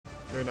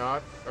You're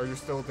not? Are you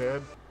still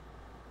dead?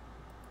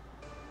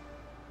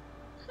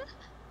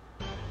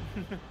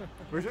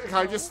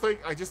 I just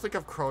think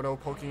of Chrono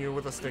poking you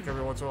with a stick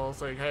every once in a while,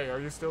 saying, "Hey, are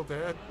you still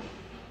dead?"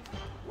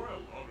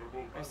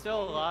 I'm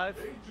still alive.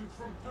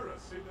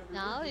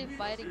 Now he's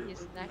biting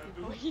his neck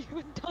before he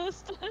even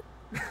does that.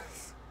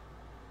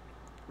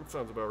 That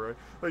sounds about right.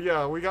 But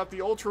yeah, we got the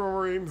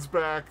Ultramarines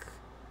back.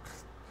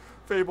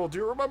 Fable, do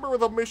you remember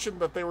the mission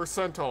that they were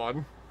sent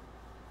on?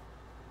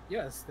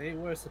 Yes, they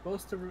were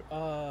supposed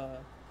to.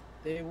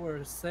 They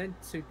were sent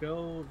to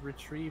go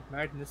retrieve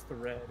Magnus the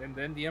Red, and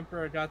then the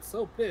Emperor got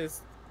so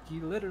pissed,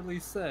 he literally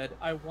said,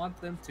 "I want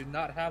them to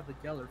not have the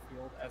Geller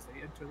field as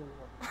they enter the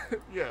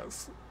war."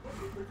 Yes.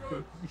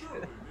 Surely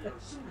they are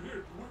soon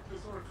here to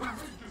witness our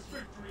courageous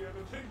victory and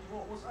attain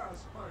what was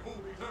asked by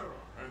Holy Terra.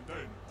 And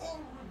then all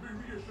will be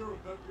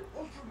reassured that the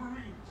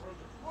Ultramarines are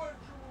the pride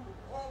jewel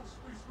of all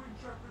Space Marine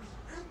chapters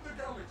in the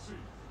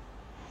galaxy.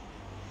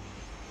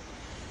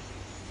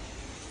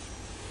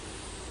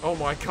 Oh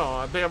my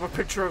god, they have a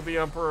picture of the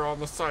Emperor on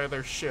the side of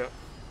their ship.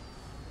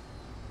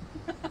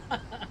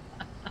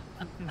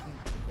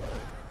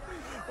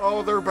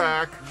 Oh, they're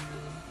back.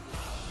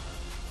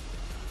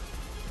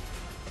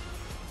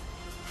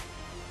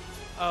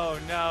 Oh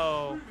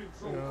no.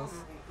 Greetings, honorable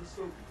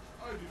custodians.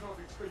 I did not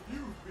expect you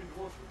to be the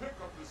ones to pick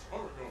up this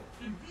cargo.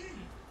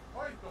 Indeed,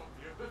 I thought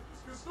the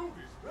Adeptus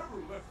Custodes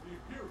never left the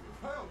Imperial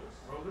Palace.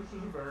 Well, this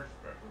is a very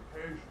special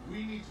occasion.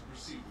 We need to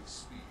proceed with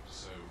speed,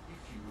 so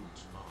if you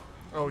wouldn't mind.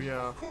 Oh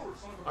yeah. Of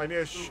course, I need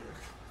a as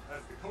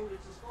the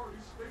Codex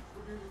Astartes states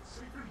within its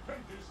sacred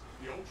pages,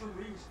 the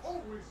Ultramarines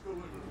always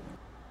deliver.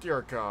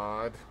 Dear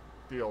God,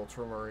 the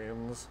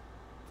Ultramarines.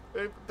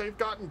 They've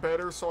gotten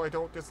better, so I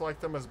don't dislike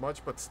them as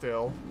much, but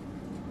still.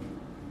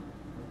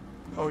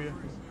 Oh yeah.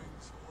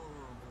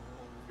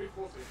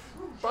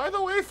 By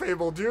the way,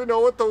 Fable, do you know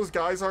what those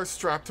guys are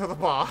strapped to the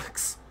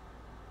box?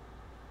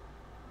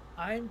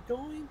 I'm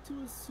going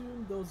to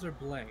assume those are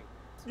blank.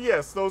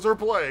 Yes, those are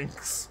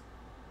blanks.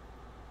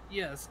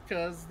 Yes,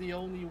 because the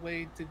only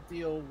way to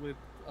deal with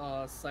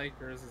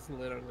psychers is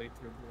literally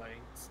through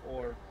blanks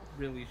or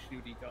really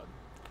shooty gun.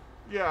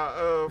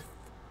 Yeah,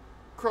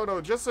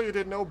 Chrono, just so you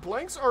didn't know,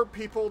 blanks are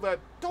people that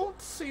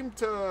don't seem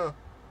to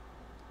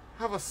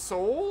have a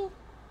soul.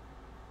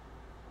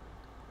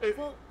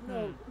 Well,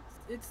 no,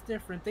 it's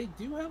different. They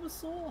do have a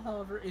soul,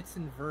 however, it's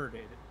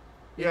inverted.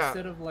 Yeah.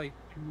 Instead of like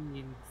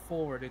being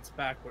forward, it's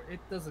backward. It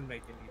doesn't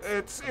make any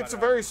sense. It's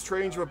very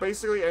strange, but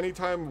basically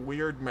anytime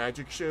weird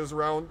magic shit is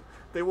around,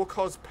 they will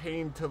cause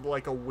pain to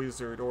like a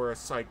wizard or a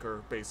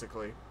psyker,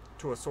 basically,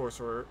 to a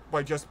sorcerer,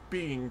 by just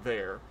being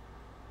there.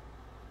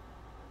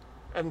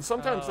 And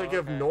sometimes they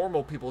give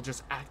normal people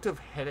just active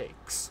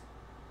headaches.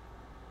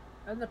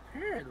 And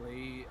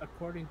apparently,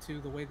 according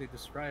to the way they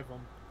describe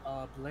them,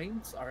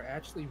 blanks are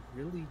actually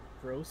really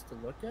gross to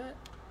look at,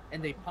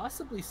 and they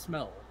possibly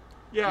smell.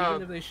 Yeah.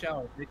 Even if they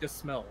shower, they just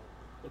smell.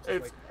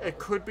 It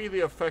could be the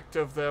effect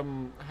of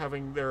them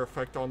having their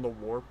effect on the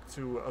warp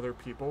to other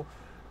people.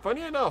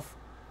 Funny enough,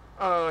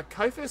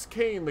 Kaifus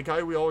Kane, the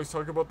guy we always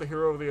talk about, the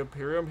hero of the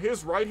Imperium,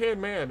 his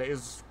right-hand man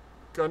is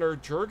Gunner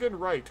Jurgen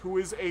Wright, who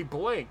is a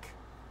blank.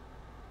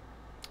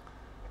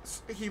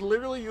 He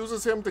literally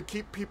uses him to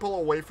keep people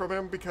away from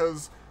him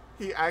because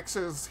he acts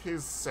as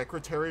his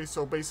secretary,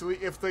 so basically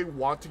if they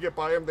want to get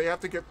by him, they have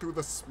to get through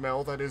the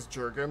smell that is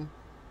Jurgen.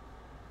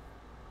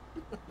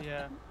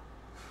 Yeah.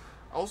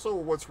 Also,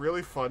 what's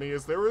really funny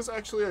is there was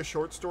actually a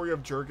short story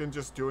of Jurgen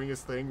just doing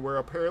his thing where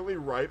apparently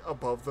right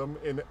above them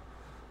in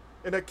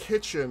a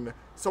kitchen,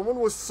 someone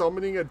was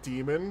summoning a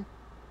demon,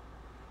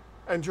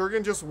 and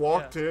Jurgen just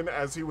walked in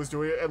as he was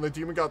doing it, and the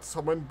demon got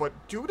summoned, but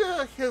due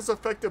to his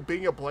effect of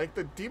being a blank,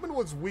 the demon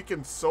was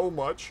weakened so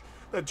much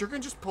that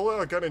Jurgen just pulled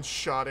out a gun and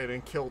shot it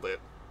and killed it.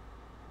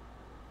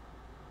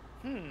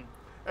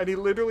 And he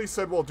literally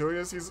said while doing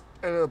this, he's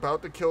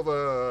about to kill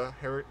the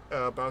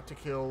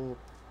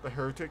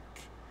heretic.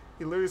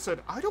 He literally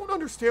said, "I don't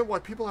understand why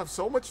people have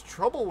so much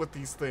trouble with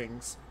these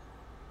things."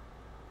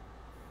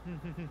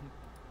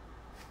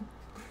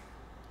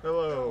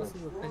 Hello. This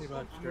is the thing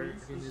about Jurgen.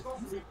 He's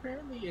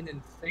apparently an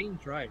insane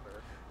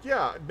driver.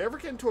 Yeah, never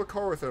get into a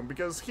car with him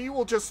because he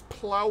will just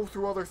plow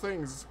through other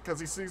things because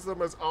he sees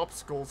them as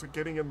obstacles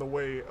getting in the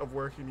way of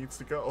where he needs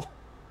to go.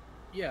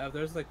 Yeah, if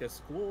there's like a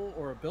school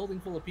or a building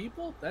full of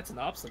people, that's an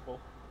obstacle.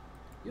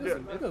 It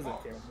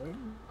doesn't care.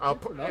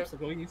 An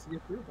obstacle he needs to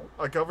get through.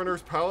 A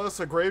governor's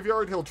palace, a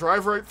graveyard, he'll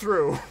drive right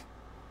through.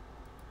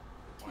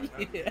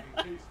 Yeah.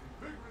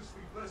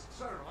 Vigorously blessed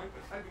Saramite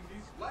that having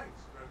these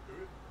flags strapped to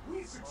it,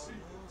 we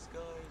succeed.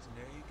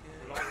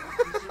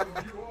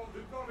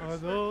 Are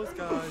those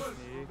guys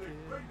naked?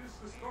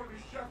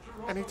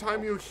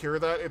 Anytime you hear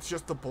that, it's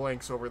just the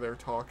blanks over there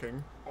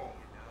talking.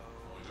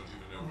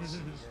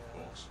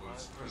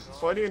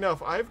 Funny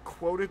enough, I've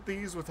quoted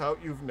these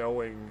without you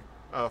knowing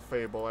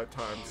Fable at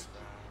times.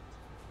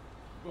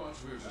 But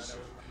we're just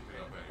going to pick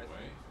it up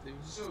anyway,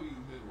 so you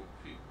mineral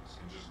peoples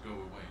can just go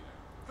away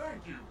now.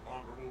 Thank you,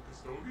 honorable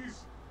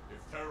Custodes.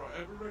 If Terra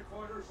ever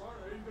requires our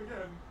aid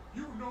again,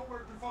 you know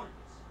where to find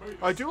us.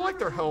 I do like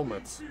their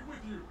helmets. Be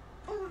with you.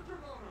 Courage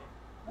and honor.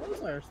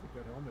 Those are actually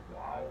good helmet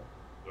Wow,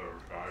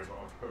 those guys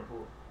are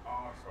total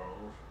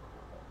assholes.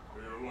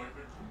 They're like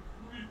the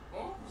complete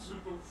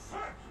opposite of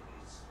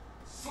fabulous.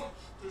 Such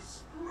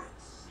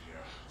disgrace. Yeah,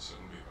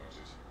 tell me about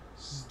it.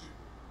 Stupid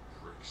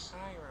pricks.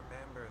 I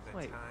remember the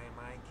Wait. time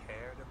I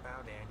cared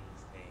about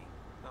anything.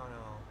 Oh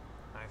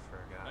no, I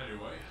forgot.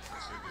 Anyway,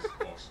 let's get this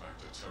box back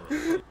to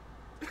Terra.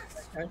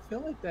 I feel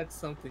like that's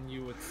something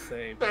you would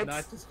say, but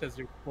That's- not just because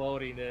you're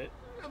quoting it.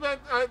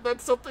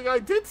 That's something I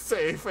did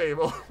say,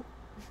 Fable.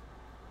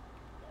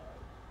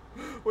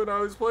 When I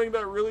was playing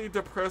that really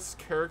depressed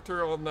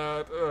character on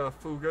that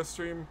Fuga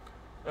stream,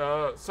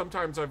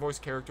 sometimes I voice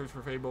characters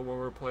for Fable when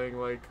we're playing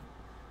like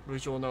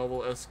visual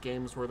novel-esque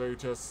games where they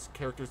just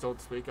characters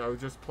don't speak. I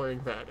was just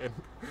playing that, and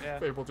Yeah.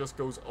 Fable just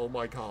goes, "Oh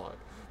my god,"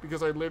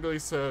 because I literally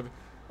said,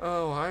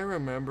 "Oh, I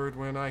remembered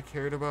when I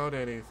cared about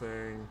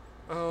anything.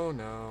 Oh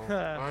no,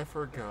 I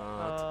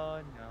forgot."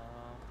 Oh no.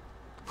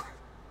 Oh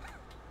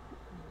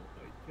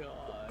my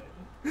god.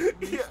 When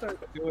you Yeah.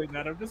 start doing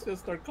that, I'm just gonna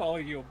start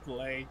calling you a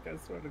blank. I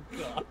swear to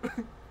God.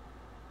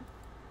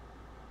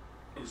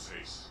 Who's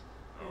haste?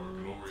 Our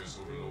glorious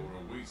overlord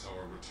awaits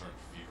our return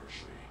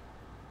feverishly.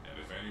 And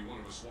if any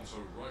one of us wants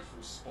a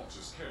rightful spot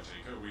as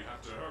caretaker, we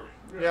have to hurry.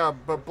 Yeah,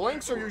 but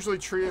blanks are usually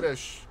treated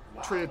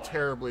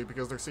terribly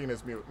because they're seen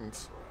as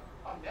mutants.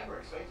 I never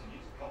expected you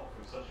to come up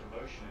with such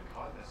emotion and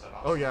kindness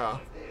about Oh, something yeah.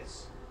 like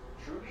this.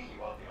 Truly,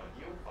 you are the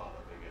ideal father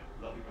figure,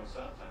 loving your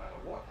sons no matter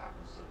what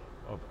happens to them.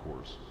 Of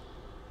course.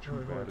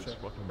 Too bad it's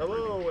fucking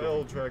Hello, breeding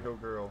El children. Drago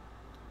girl.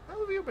 How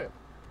have you been?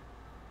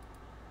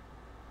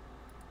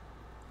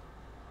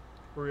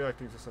 We're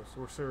reacting to stuff,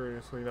 so we're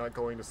seriously not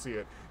going to see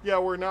it. Yeah,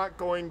 we're not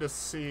going to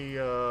see,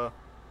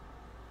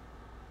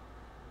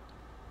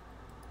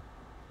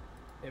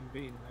 And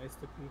being nice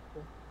to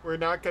people. we're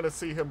not going to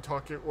see him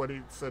talk it what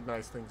he said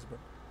nice things about.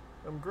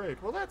 I'm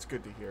great. Well, that's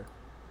good to hear.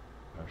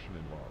 Passion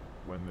and love.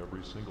 When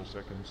every single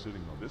second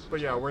sitting on this. But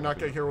is yeah, like we're not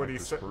going fucking to hear what he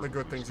practice said, the good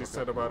perfectly things he stuck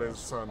said up about your his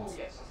ass. Oh sons.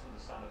 yes, that's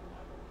understandable,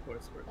 my lord. Of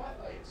course, we're By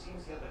the way, it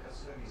seems here that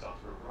Kasurni's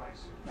after a bride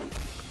soon.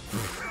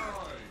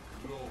 My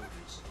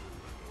glorious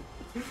overlord.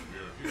 We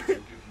are here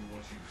to give you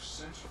what you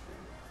sent for.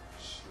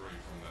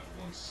 Straight from that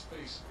one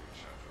space age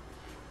chapter with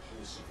the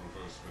repulsive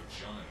reverse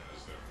vagina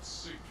as their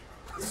insignia.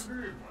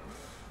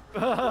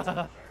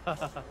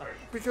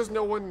 Because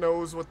no one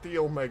knows what the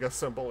Omega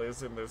symbol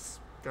is in this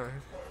guide.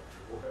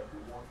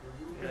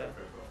 Yeah.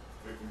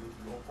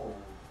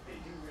 They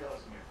do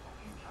realize I'm a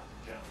fucking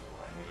Captain General,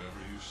 right?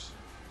 Whatever you say.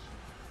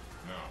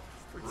 Now,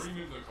 bring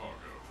in the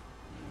cargo.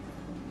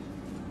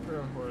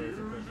 Where is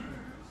it?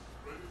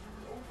 Ready to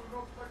open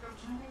up like a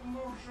tube of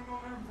lotion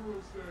on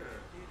Emperor's Day.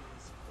 It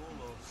is full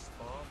of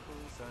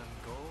sparkles and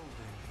gold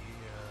in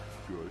here.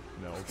 Good.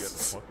 Now get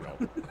the fuck out.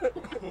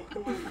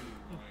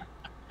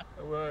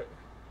 What?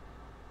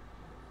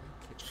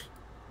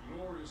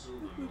 Glorious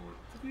overlord.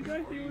 Did you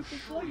not hear what the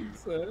flight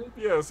said?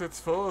 Yes, it's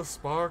full of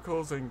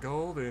sparkles and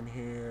gold in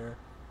here.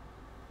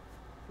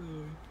 Oh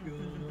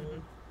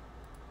god.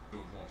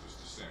 Don't want us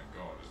to stand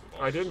guard as the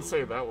boss I didn't is say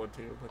open. that one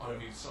to you, but I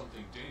mean,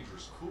 something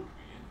dangerous could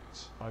be in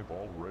it. I've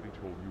already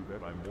told you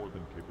that I'm more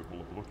than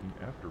capable of looking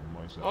after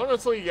myself.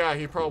 honestly, yeah,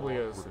 he probably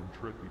Your is. awkward and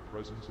trippy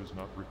presence is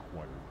not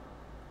required.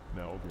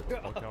 Now get the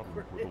fuck out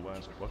and for the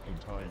last fucking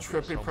time get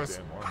Trippy some pres-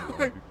 damn armor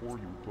on before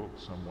you poke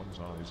someone's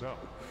eyes out.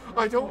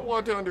 I don't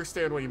want to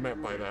understand what he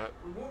meant by that.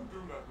 We won't do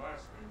that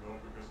last thing though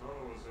because none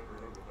of us ever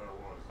heard what that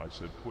was. I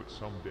said put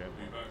some damn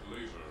Be back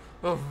later.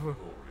 Oh,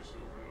 Glorious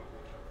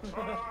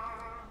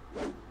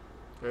overlord.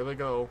 there they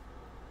go.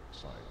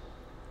 side.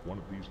 One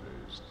of these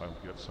days, I'll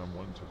get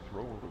someone to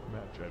throw a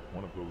match at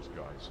one of those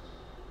guys.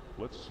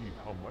 Let's see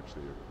how much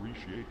they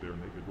appreciate their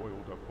naked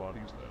oiled up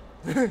bodies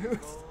then. Golden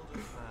man.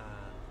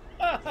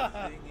 The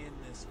thing in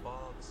this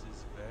box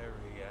is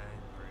very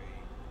angry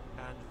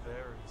and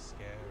very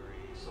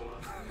scary. So,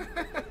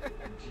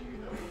 do you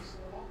know what's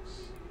in the box?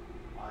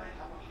 I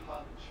have a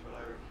hunch, but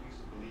I refuse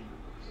to believe it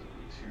because it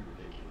would be too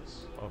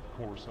ridiculous. Of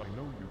course, I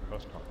know you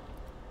cussed on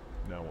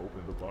it. Now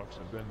open the box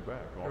and then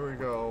back off. Here we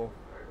go.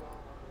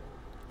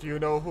 Do you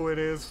know who it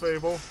is,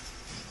 Fable?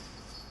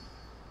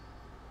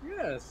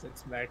 Yes,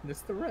 it's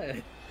Magnus the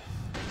Red.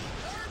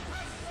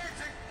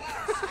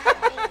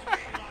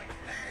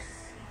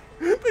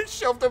 They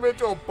shoved him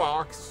into a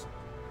box.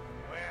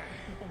 Oh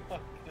my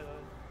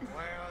god.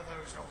 Where are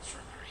those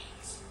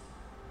ultramarines?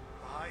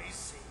 By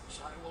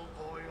siege, I will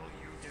boil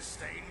you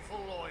disdainful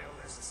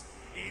loyalists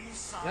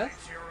inside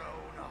Yes? your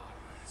own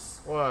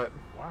armors. What?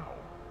 Wow.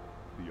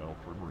 The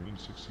Ultramarine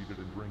succeeded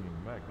in bringing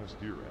Magnus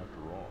here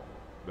after all.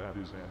 That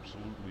is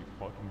absolutely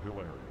fucking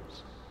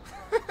hilarious.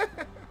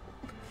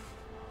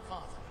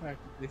 Father,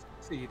 Practically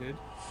succeeded.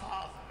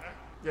 father,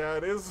 Yeah,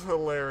 it is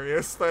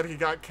hilarious that he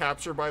got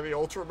captured by the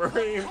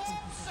Ultramarines.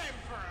 Hope's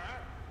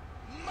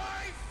Emperor,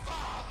 my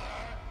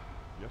father!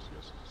 Yes,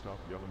 yes, stop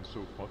yelling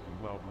so fucking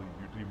loudly,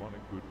 you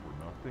demonic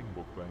good-for-nothing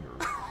bookbanger.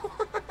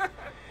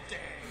 Dare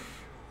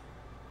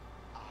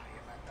you! I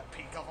am at the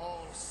peak of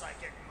all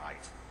psychic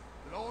might.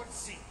 Lord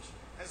Siege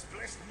has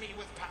blessed me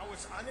with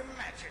powers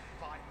unimagined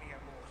by mere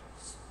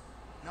mortals.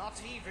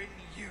 Not even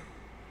you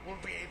will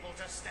be able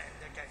to stand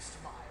against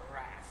my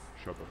wrath.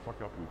 Shut the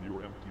fuck up with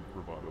your empty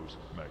bravados,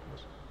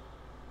 Magnus.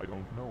 I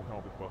don't know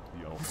how the fuck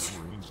the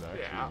Ultramarines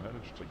actually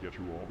managed to get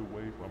you all the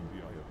way from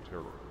the Eye of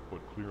Terror, but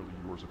clearly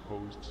your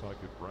supposed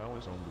psychic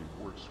prowess only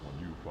works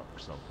when you fuck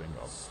something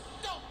up.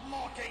 Stop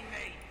mocking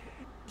me!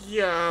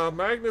 Yeah,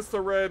 Magnus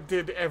the Red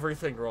did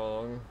everything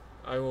wrong.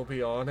 I will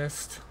be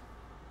honest.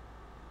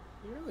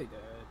 He really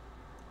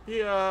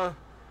did.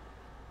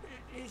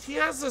 He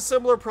has a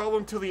similar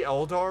problem to the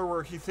Eldar,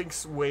 where he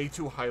thinks way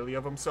too highly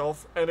of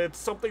himself, and it's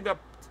something that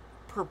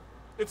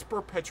it's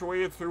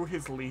perpetuated through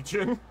his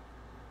Legion.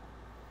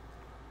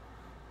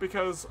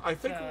 Because I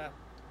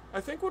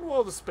think when one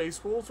of the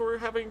Space Wolves were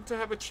having to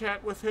have a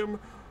chat with him,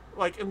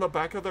 like in the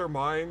back of their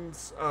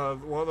minds,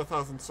 one of the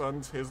Thousand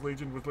Sons, his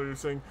Legion, was literally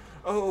saying,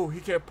 "Oh, he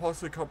can't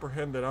possibly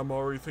comprehend that I'm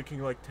already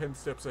thinking like 10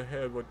 steps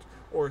ahead,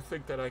 or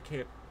think that I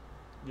can't."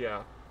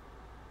 Yeah.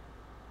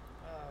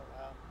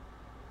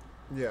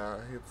 Yeah,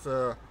 it's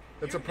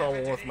a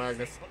problem with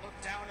Magnus. But look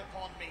down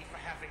upon me for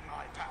having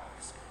my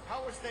powers.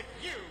 Powers that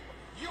you,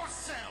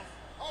 yourself,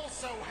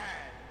 also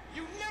had.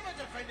 You never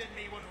defended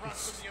me when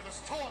Russ and the others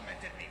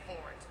tormented me for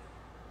it.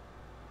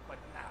 But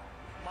now,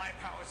 my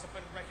powers have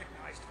been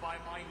recognized by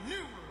my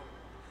new Lord,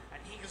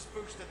 and he has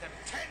boosted them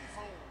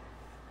tenfold.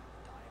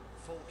 And I am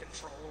in full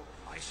control.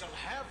 I shall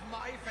have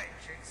my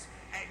vengeance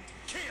and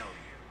kill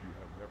you. You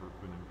have never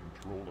been in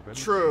control of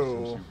anything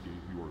True. since you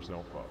gave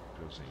yourself up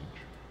to Zinch.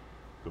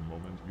 The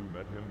moment you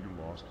met him, you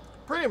lost.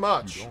 Pretty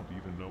much. You don't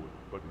even know it,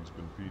 but he's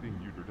been feeding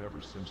you dirt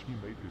ever since he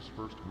made his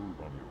first move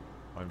on you.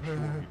 I'm sure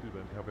he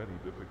didn't have any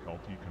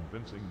difficulty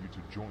convincing you to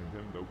join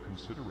him, though,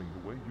 considering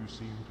the way you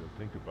seem to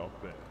think about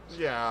things.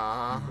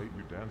 Yeah. He made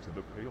you dance in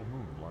the pale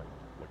moonlight,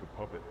 like a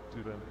puppet,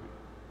 didn't he?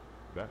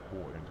 That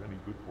boy ain't any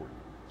good for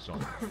you, son.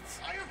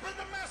 I have been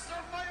the master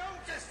of my own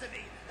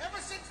destiny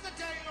ever since the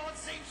day Lord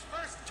Zinch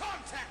first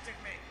contacted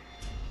me.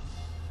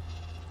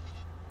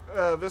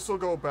 This will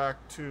go back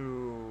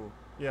to,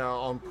 yeah,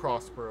 on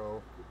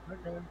Prospero.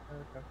 Okay.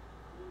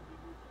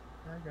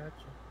 I got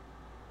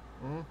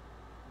you. Hmm?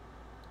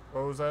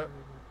 What was that?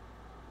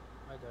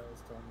 My dad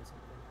was telling me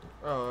something.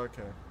 Oh,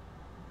 okay.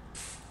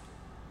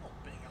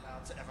 Not being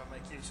allowed to ever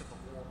make use of the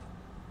warp.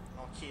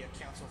 Archaea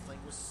Council thing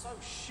was so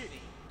shitty.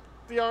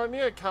 The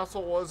Archaea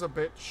Castle was a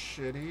bit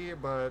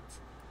shitty, but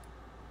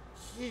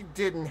he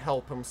didn't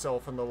help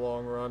himself in the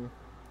long run.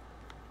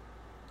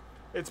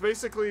 It's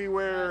basically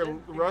where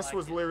Russ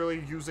was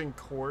literally using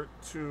court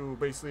to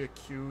basically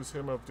accuse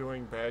him of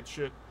doing bad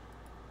shit,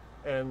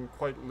 and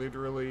quite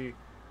literally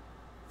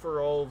for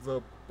all of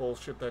the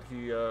bullshit that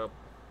he,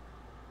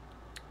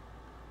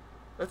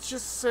 let's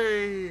just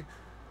say,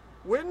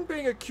 when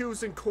being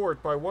accused in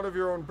court by one of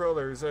your own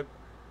brothers, that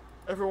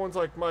everyone's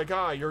like, "My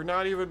guy, you're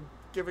not even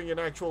giving an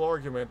actual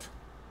argument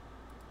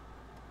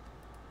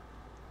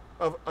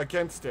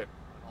against it."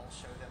 I'll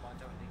show them I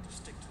don't need to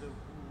stick to the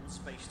rules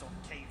based on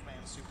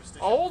caveman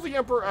superstition. All the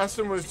Emperor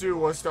Essen was do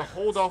was to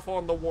hold off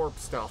on the warp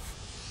stuff.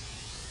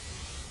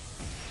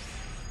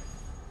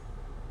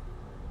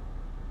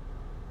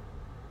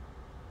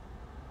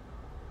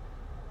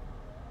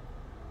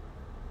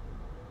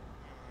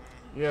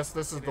 Yes,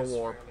 this is the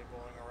warp. Really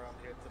boring around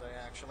here today,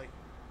 actually.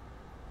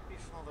 Maybe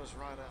Father's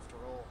right after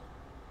all.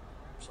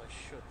 Perhaps I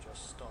should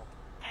just stop.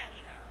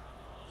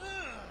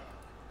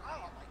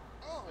 Oh my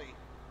eye! It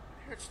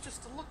hurts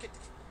just to look at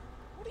it.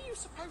 What are you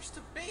supposed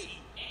to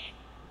be?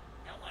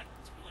 No one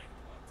too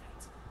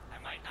important. I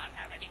might not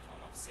have any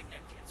form of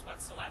significance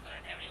whatsoever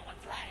in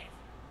everyone's life.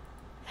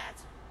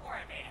 That, or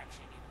I may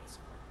actually be the most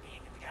important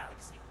being in the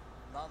galaxy.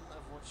 None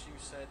of what you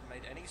said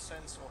made any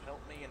sense or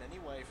helped me in any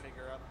way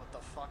figure out what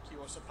the fuck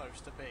you're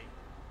supposed to be.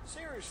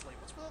 Seriously,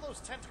 what's with all those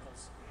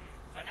tentacles?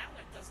 For now,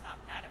 it does not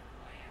matter who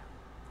I am.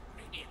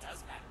 Maybe it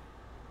does matter.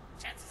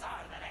 Chances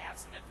are that I have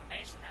some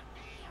information that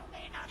may or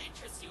may not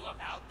interest you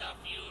about the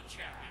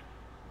future.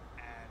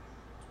 And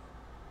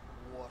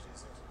what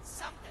is it?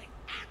 Something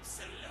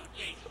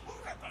absolutely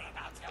horrible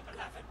about your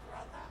beloved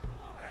brother,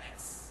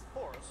 Horace.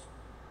 Horus?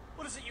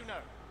 What is it you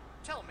know?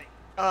 Tell me.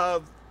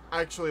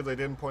 Actually, they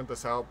didn't point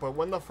this out, but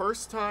when the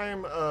first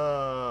time,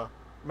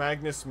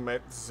 Magnus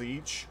met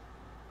Zinch,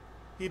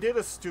 he did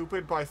a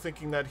stupid by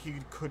thinking that he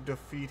could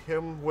defeat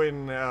him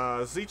when,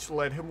 Zinch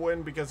let him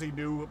win because he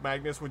knew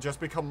Magnus would just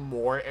become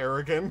more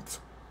arrogant.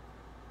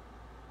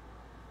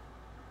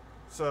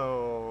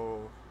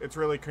 So, it's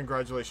really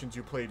congratulations,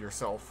 you played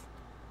yourself.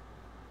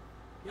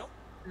 Nope.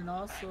 And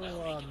also,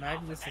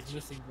 Magnus is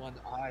missing one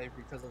eye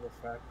because of the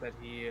fact that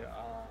he,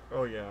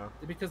 Oh, yeah.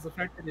 because the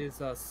fact that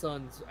his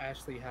sons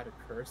actually had a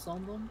curse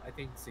on them. I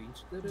think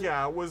Zinch did it.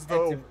 Yeah, it was And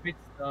the... to fix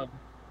them,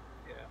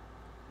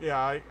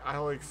 Yeah, I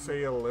like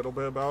say a little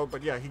bit about it,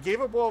 but yeah, he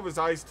gave up all of his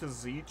eyes to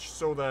Zinch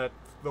so that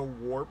the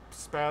warp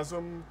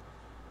spasm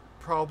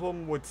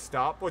problem would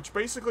stop, which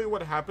basically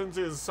what happens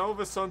is some of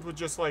his sons would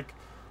just, like,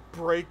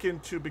 break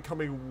into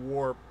becoming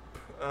warp,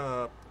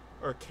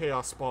 or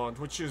chaos spawned,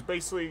 which is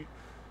basically,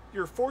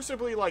 you're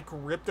forcibly, like,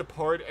 ripped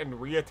apart and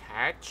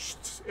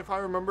reattached, if I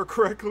remember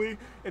correctly,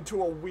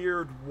 into a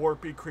weird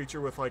warpy creature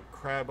with, like,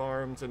 crab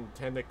arms and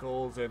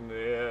tentacles and,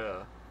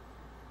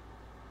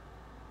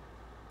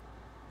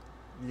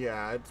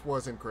 Yeah, it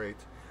wasn't great.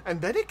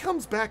 And then it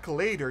comes back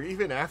later,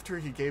 even after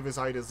he gave his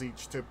eye to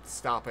Zeech to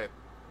stop it.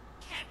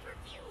 Can't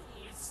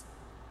refuse.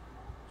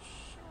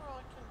 Sure,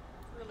 I can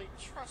really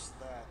trust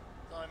that.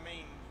 I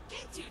mean,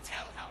 Can't you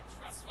tell how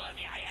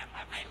trustworthy I am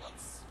by my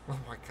looks? Oh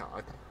my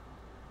god.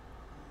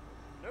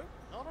 nope,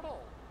 not at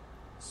all.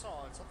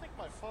 Besides, I think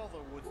my father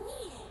would...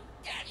 Ooh,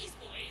 Daddy's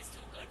boy is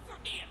too good for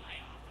me in my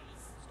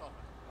office. Stop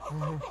it.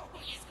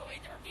 He's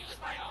going to refuse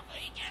my offer.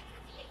 He can't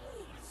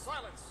refuse.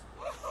 Silence!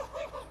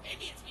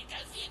 Maybe it's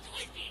because he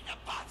enjoys being the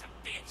bottom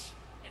bitch,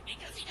 and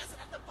because he doesn't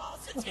have the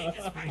balls to take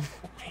his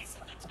rightful place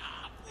at the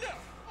top. No,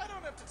 I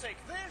don't have to take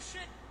their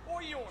shit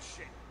or your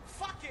shit.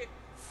 Fuck it,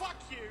 fuck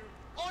you,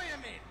 I am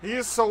in. He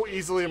is so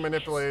easily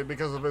manipulated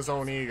because of his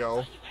own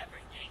ego. Tell you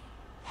everything.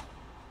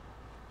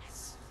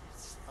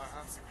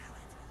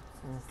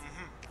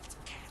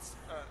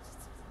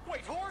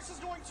 Wait, Horace is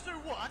going to do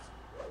what?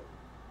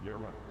 Yeah,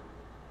 right.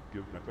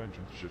 Give that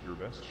vengeance shit your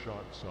best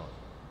shot, son.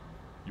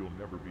 You'll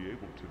never be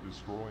able to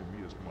destroy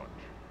me as much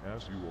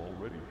as you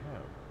already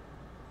have.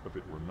 If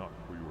it were not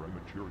for your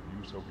immature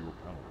use of your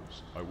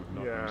powers, I would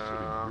not be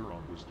sitting here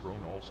on this throne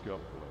all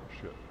skeletal and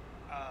shit.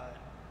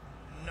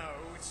 No,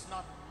 it's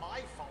not my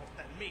fault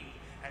that me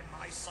and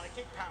my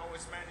psychic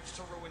powers managed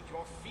to ruin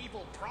your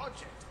feeble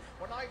project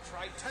when I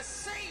tried to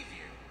save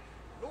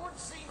you. Lord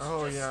seems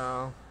Oh just...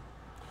 yeah.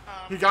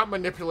 He got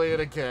manipulated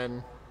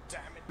again.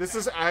 Damn it. This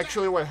is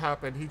actually what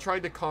happened. He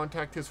tried to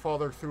contact his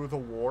father through the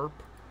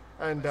warp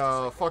and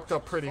fucked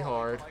up pretty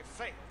hard. I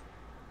failed.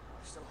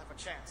 I still have a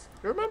chance.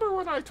 Remember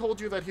when I told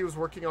you that he was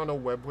working on a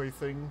webway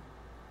thing?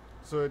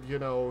 So that, you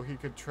know, he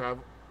could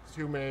travel...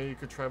 He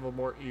could travel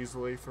more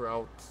easily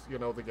throughout, you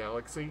know, the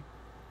galaxy.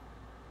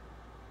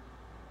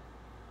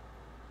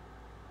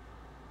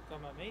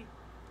 Talking about me?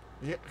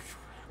 Yeah.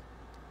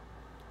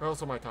 Who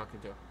else am I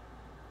talking to?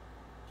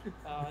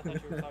 I thought you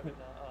were talking to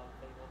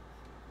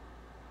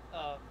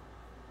Fable.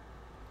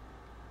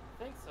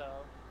 I think so.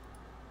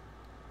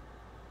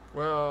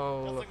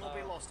 Well, Nothing will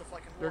be lost if I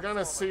can you're walk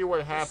gonna forward. see what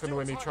There's happened still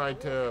when he time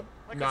tried to to walk.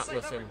 Like I not saved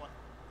listen. everyone.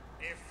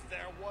 If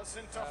there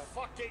wasn't a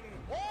fucking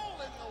wall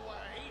in the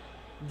way.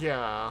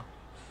 Yeah.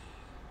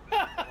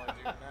 What do I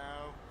do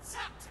now?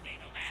 Stop,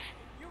 Tomato Man.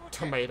 You okay?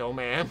 Tomato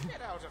Man.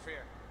 Get out of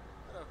here.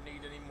 I don't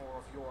need any more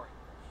of your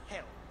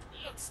help.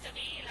 Looks to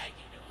me like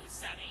you know,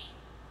 Sonny.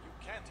 You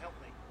can't help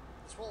me.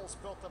 This wall is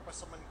built up by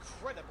some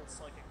incredible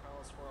psychic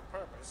powers for a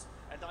purpose,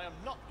 and I am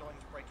not going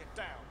to break it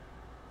down.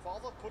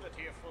 Father put it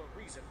here for a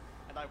reason,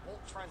 and I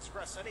won't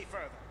transgress any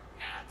further.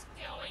 Not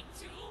going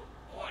to,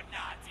 or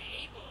not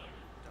able.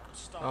 Don't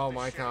stop Oh this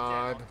my shit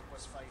God. again,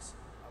 Octopus Face.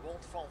 I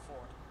won't fall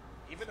for it.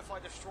 Even if I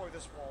destroy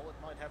this wall, it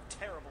might have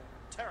terrible,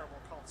 terrible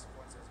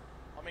consequences.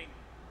 I mean,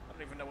 I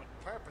don't even know what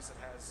purpose it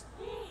has.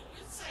 Ooh,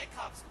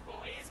 Cyclops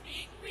boy is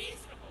being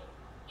reasonable.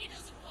 He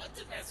doesn't want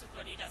to mess with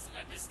what he doesn't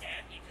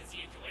understand because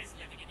he enjoys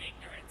living in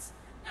ignorance,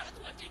 not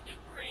wanting to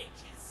break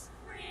his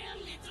frail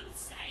little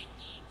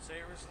psyche.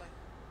 Seriously?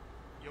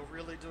 You're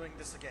really doing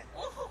this again?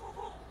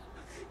 Oh,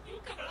 you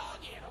come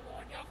along here to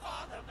warn your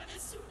father, but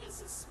as soon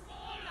as a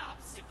small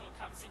obstacle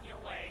comes in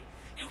your way,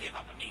 you give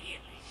up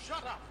immediately.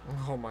 Shut up!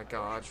 Oh my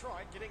god. I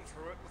tried getting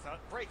through it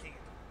without breaking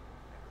it.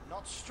 I'm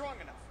not strong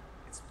enough.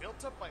 It's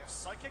built up by a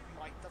psychic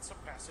might that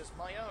surpasses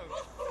my own.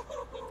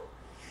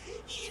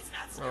 He's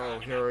not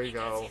strong here enough we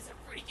because go. he's a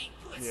freaking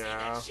pussy Yeah.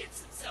 that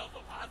shits himself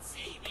upon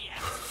seeing the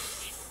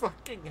absolutely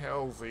Fucking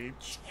hell,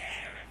 Zeech.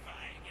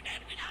 terrifying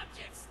inanimate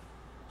objects.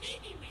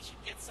 Maybe we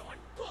should get someone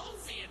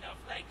ballsy enough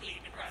like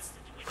Lehman Russ to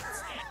do it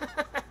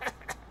instead.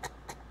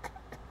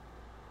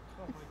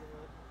 Oh my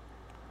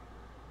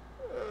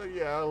god.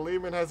 Yeah,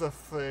 Lehman has a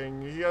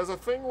thing. He has a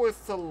thing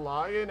with the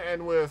Lion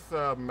and with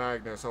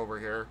Magnus over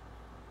here.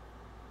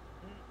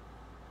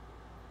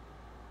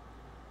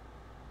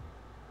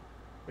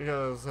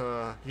 Because,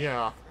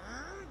 yeah.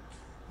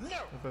 No!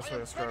 That's I am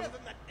what it's from. better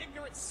than that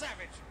ignorant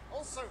savage!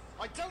 Also,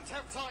 I don't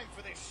have time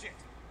for this shit!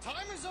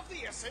 Time is of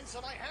the essence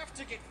and I have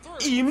to get through!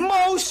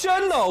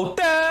 Emotional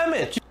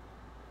damage!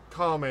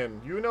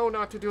 Common, you know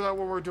not to do that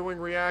when we're doing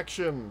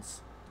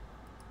reactions.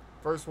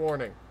 First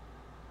warning.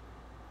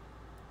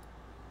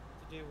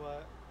 To do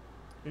what?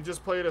 You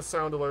just played a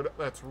sound alert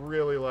that's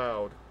really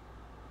loud.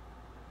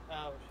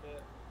 Oh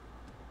shit.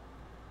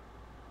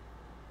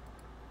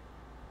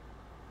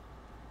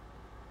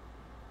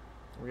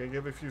 We're gonna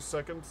give it a few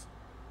seconds.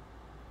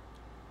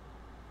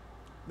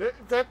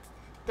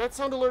 That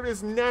sound alert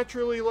is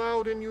naturally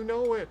loud and you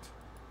know it.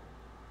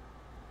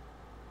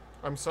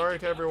 I'm sorry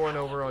to everyone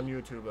over on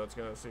YouTube that's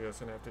gonna see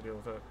us and have to deal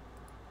with it.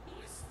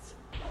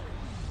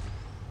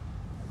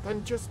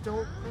 Then just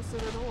don't press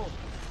it at all.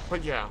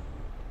 But yeah.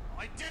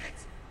 I did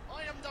it!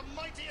 I am the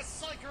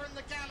mightiest psyker in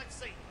the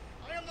galaxy!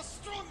 I am the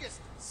strongest!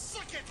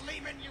 Suck it,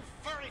 Lehman, you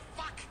furry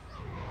fuck!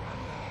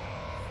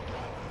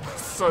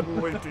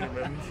 Suddenly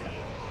demons.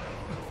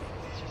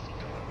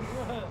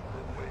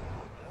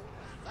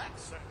 That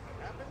certainly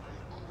happened.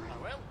 Oh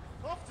well,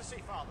 off to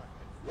see Father.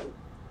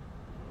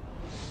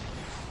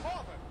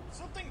 Father,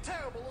 something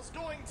terrible is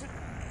going to...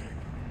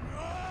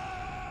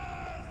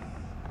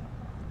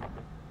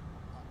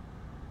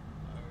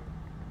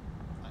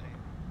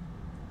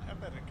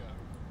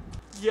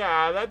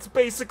 Yeah, that's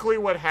basically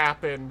what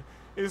happened.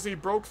 Is he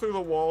broke through the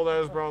wall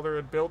that his brother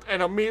had built,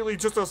 and immediately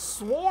just a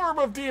swarm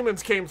of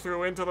demons came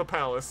through into the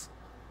palace.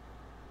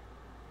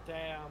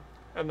 Damn.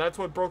 And that's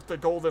what broke the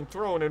golden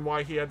throne and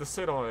why he had to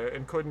sit on it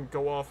and couldn't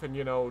go off and,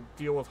 you know,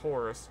 deal with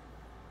Horus.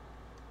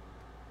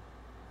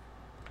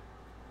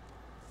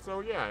 So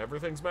yeah,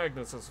 everything's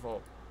Magnus's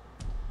fault.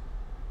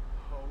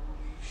 Holy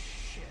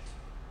shit.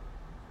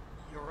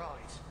 You're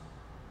right.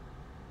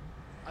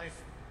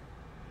 I've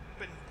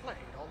been played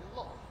all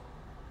along.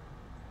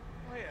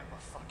 I am a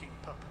fucking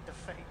puppet to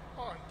fate,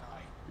 aren't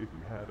I? If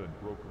you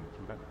hadn't broken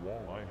through that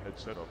wall I had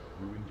set up,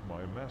 ruined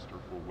my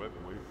masterful web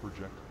wave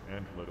project,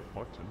 and let a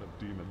fuck ton of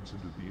demons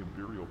into the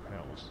Imperial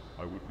Palace,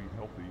 I would be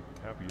healthy,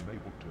 happy, and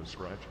able to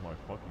scratch my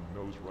fucking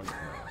nose right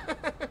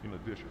now. In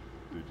addition,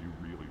 did you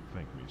really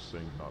think me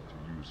saying not to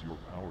use your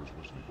powers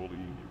was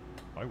bullying you?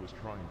 I was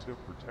trying to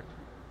protect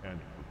you and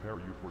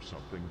prepare you for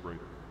something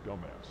greater,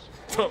 dumbass.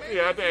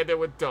 Yeah, they ended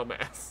with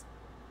dumbass.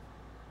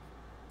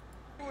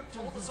 You had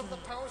told us of the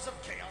powers of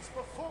chaos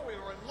before we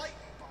were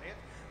enlightened by it,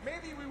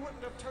 maybe we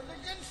wouldn't have turned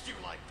against you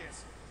like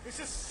this.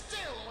 This is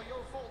still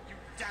your fault, you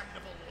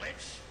damnable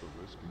lich.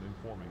 The risk in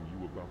informing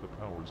you about the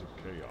powers of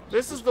chaos.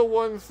 This is the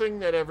one thing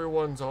that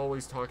everyone's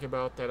always talking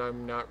about that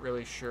I'm not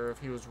really sure if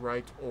he was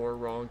right or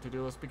wrong to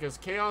do this, because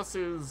chaos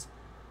is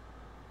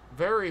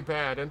very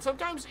bad, and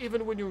sometimes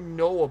even when you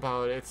know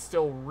about it, it's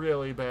still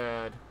really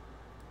bad.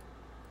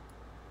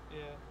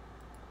 Yeah.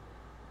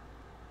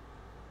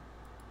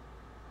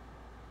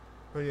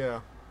 But yeah.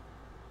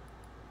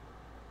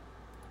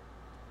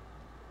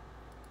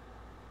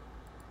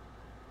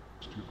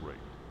 It's too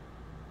great.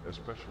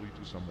 Especially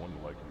to someone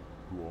like you,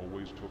 who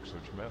always took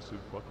such massive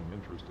fucking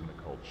interest in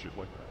occult shit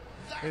like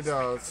that. He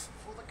does.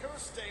 For the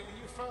cursed day when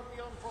you found me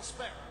on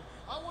Prospero,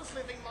 I was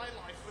living my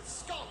life with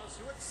scholars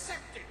who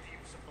accepted the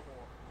use of the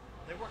war.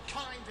 They were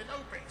kind and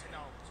open to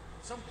knowledge,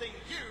 something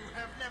you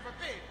have never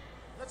been.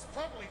 That's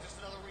probably just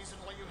another reason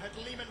why you had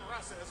Lehman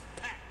Russ's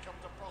pack come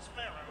to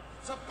Prospero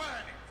to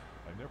burn it.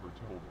 I never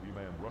told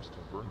E-Man Russ to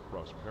burn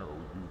Prospero,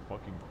 you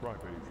fucking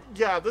crybaby.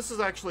 Yeah, this is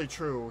actually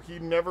true. He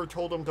never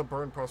told him to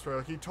burn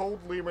Prospero. He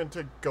told Lehman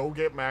to go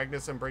get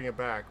Magnus and bring it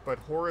back. But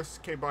Horus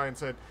came by and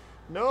said,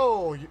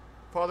 no,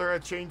 Father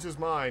had changed his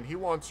mind. He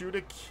wants you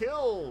to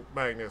kill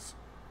Magnus.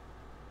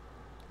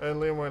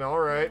 And Lehman went,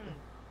 alright.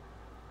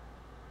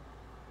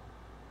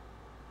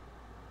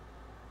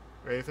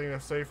 Anything to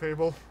say,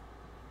 Fable?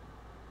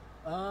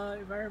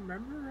 If I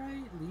remember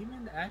right,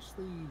 Lehman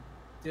actually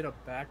did a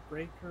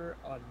backbreaker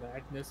on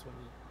Magnus when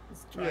he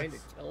was trying to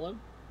kill him.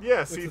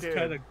 Yes, which he is did.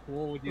 kind of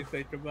cool when you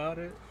think about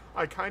it.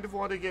 I kind of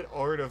want to get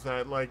art of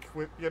that, like,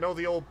 with, you know,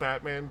 the old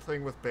Batman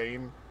thing with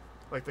Bane?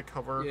 Like the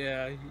cover?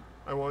 Yeah.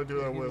 I want to do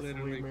that he with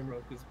literally Lehman.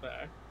 broke his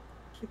back.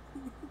 You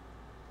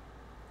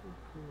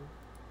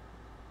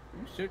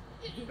should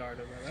get art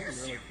of that. That'd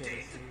be really cool to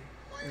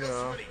see.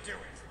 Yeah.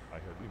 I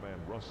had E-Man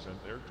Russ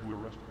sent there to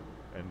arrest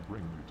you and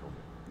bring you to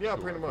me. Yeah,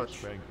 so pretty I could much.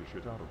 Spank the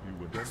shit out of you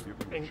and then give you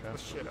a Spank the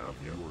chance shit to out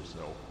of you.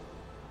 yourself.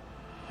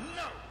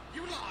 No,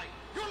 you lie!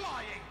 You're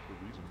lying! The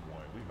reason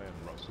why E-Man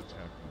Russ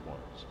attacked you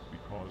was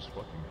because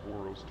fucking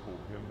Horus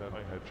told him that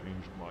I had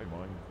changed my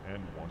mind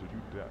and wanted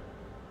you dead.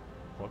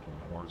 Fucking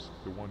Horus,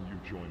 the one you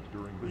joined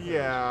during the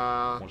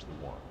Yeah. was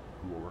the one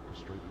who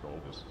orchestrated all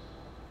this.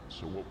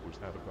 So what was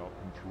that about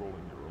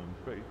controlling your own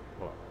fate,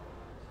 Puck?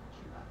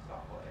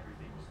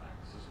 Everything was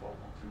Magnus's fault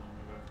not too long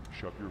ago.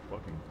 Shut your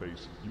fucking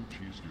face, you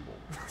cheese doodle.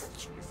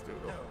 Cheese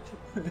doodle.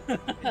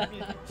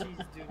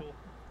 Cheese doodle.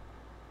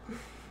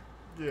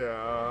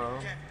 Yeah.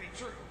 Can't be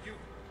true.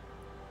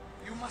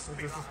 You must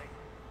be lying.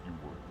 You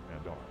were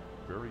and are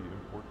very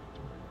important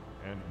to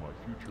me and my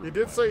future. He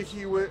did say plans.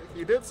 he would.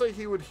 He did say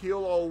he would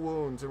heal all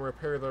wounds and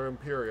repair the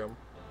Imperium.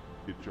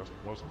 It just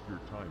wasn't your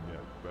time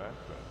yet,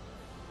 Batman.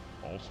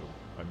 Also,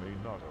 I may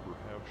not ever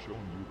have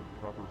shown you the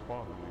proper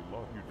fatherly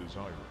love you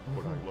desire,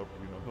 but I love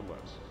you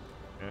nonetheless.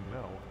 And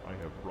now, I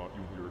have brought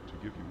you here to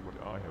give you what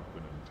I have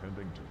been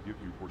intending to give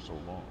you for so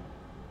long.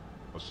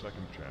 A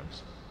second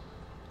chance.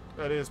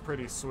 That is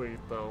pretty sweet,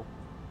 though.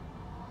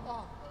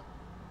 Oh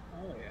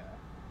yeah.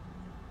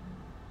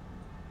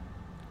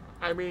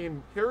 I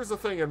mean, here's the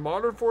thing: in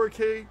Modern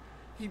 4K,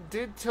 he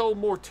did tell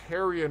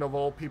Mortarion of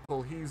all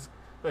people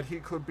that he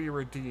could be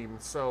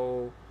redeemed.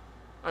 So,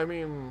 I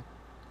mean,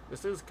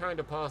 this is kind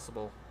of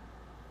possible.